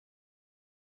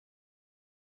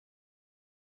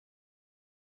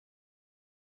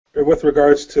With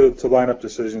regards to lineup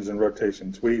decisions and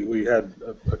rotations, we had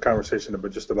a conversation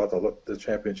about the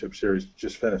championship series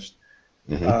just finished.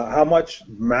 Hmm. How much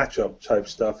matchup type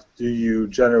stuff do you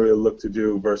generally look to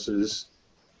do versus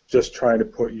just trying to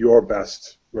put your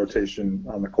best rotation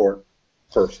on the court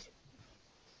first?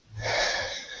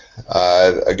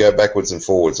 I go backwards and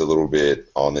forwards a little bit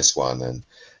on this one, and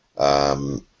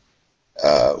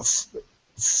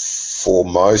for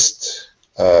most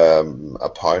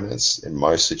opponents in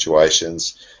most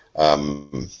situations,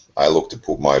 I look to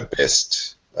put my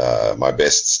best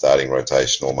starting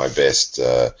rotation or my best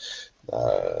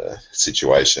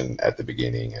situation at the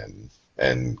beginning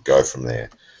and go from there.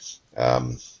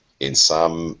 In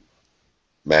some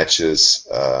matches,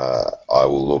 I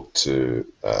will look to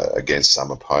against some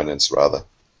opponents rather.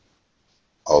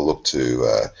 I'll look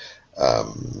to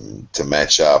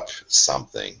match up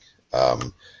something.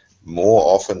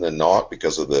 More often than not,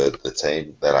 because of the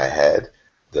team that I had,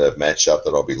 the matchup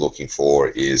that I'll be looking for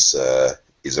is a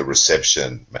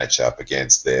reception matchup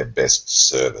against their best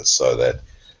service, so that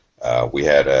we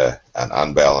had an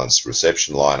unbalanced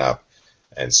reception lineup,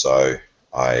 and so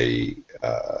I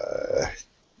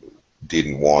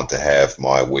didn't want to have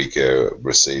my weaker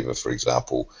receiver, for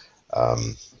example,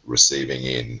 receiving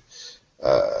in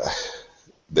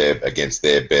against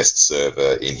their best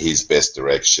server in his best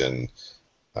direction,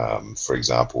 for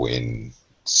example, in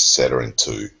setter and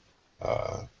two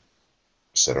or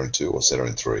setter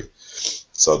and three.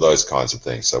 So those kinds of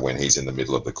things. So when he's in the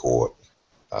middle of the court,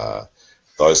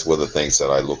 those were the things that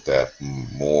I looked at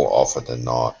more often than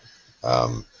not.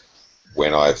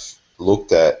 When I've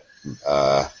looked at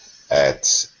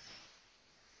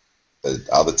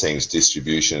other teams'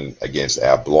 distribution against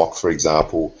our block, for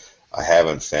example, I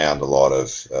haven't found a lot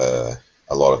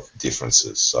of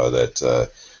differences. So that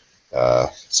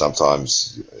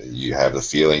sometimes you have the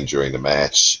feeling during the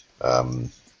match,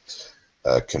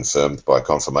 confirmed by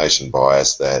confirmation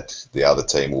bias, that the other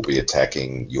team will be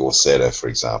attacking your setter, for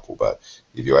example. But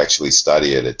if you actually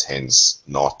study it, it tends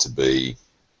not to be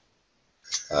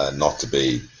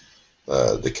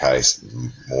the case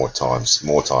more times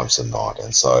than not.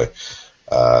 And so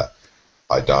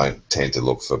I don't tend to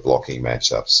look for blocking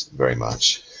matchups very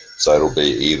much. So it'll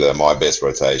be either my best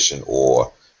rotation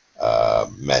or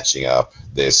matching up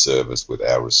their service with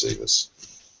our receivers.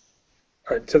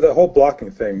 All right, to the whole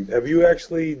blocking thing, have you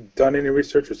actually done any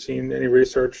research or seen any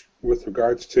research with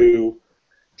regards to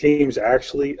teams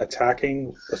actually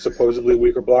attacking a supposedly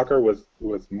weaker blocker with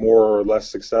more or less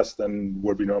success than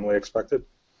would be normally expected?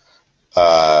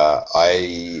 I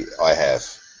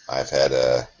have. I've had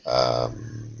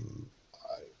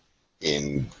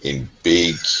in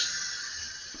big,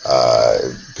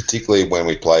 particularly when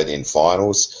we played in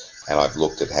finals, and I've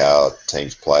looked at how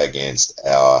teams play against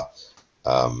our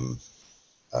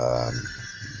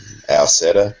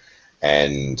setter,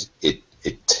 and it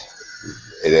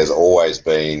has always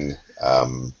been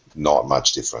not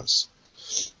much difference.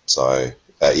 So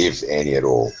if any at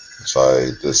all. So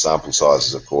the sample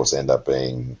sizes, of course, end up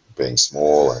being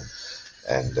small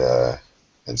and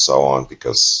so on,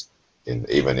 because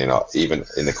even in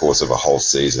the course of a whole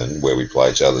season where we play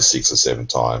each other 6 or 7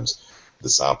 times, the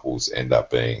samples end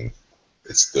up being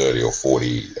 30 or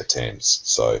 40 attempts.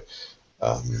 So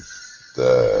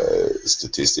the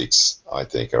statistics, I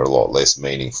think, are a lot less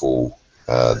meaningful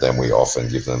than we often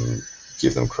give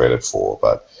them credit for.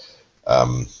 But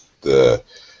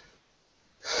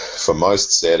for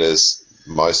most setters,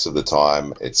 most of the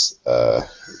time, it's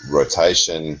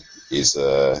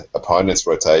opponent's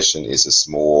rotation is a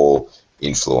small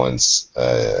influence.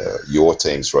 Your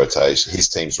team's rotation, his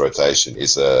team's rotation,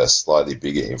 is a slightly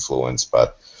bigger influence,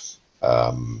 but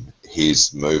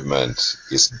his movement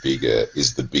is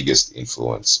the biggest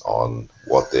influence on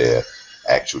what their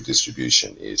actual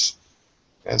distribution is.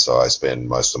 And so I spend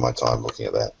most of my time looking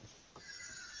at that.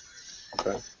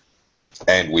 Okay.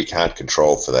 And we can't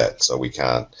control for that, so we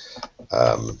can't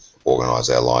organise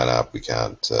our lineup. We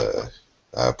can't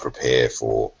prepare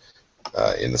for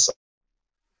in the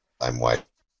same way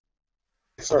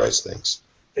for those things.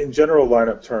 In general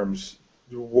lineup terms,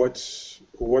 what's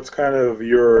kind of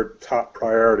your top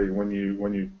priority when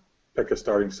you pick a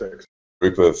starting six?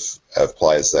 Group of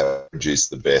players that produce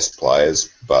the best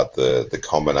players, but the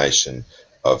combination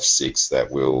of 6 that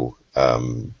will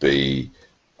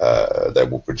that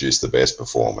will produce the best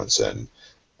performance, and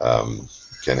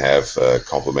can have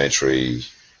complementary.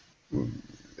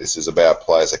 This is about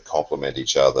players that complement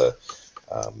each other,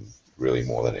 really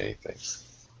more than anything.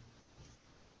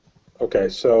 Okay,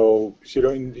 so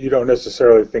you don't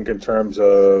necessarily think in terms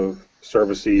of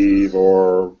service eve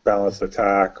or balanced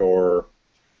attack or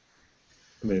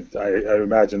I mean, I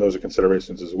imagine those are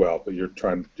considerations as well, but you're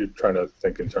trying to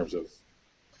think in terms of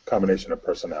combination of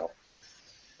personnel.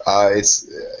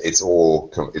 It's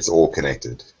all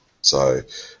connected. So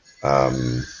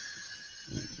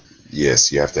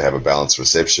yes, you have to have a balanced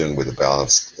reception with a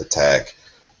balanced attack.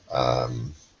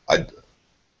 I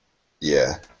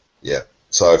Yeah, yeah.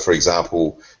 So, for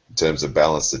example, in terms of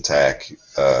balanced attack,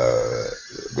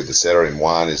 with the setter in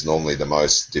one is normally the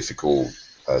most difficult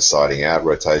siding out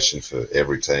rotation for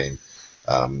every team.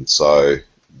 So,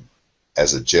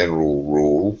 as a general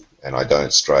rule, and I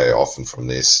don't stray often from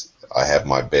this, I have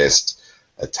my best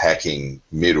attacking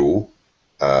middle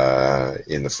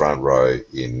in the front row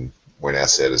when our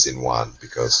setter's in one,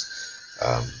 because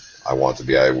I want to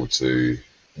be able to,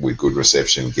 with good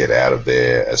reception, get out of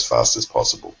there as fast as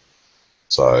possible.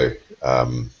 So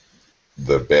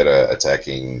the better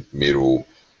attacking middle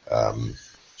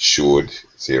should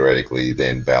theoretically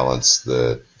then balance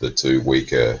the two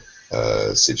weaker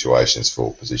situations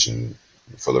for position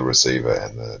for the receiver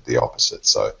and the opposite.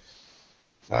 So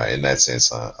in that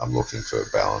sense, I'm looking for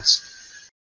balance.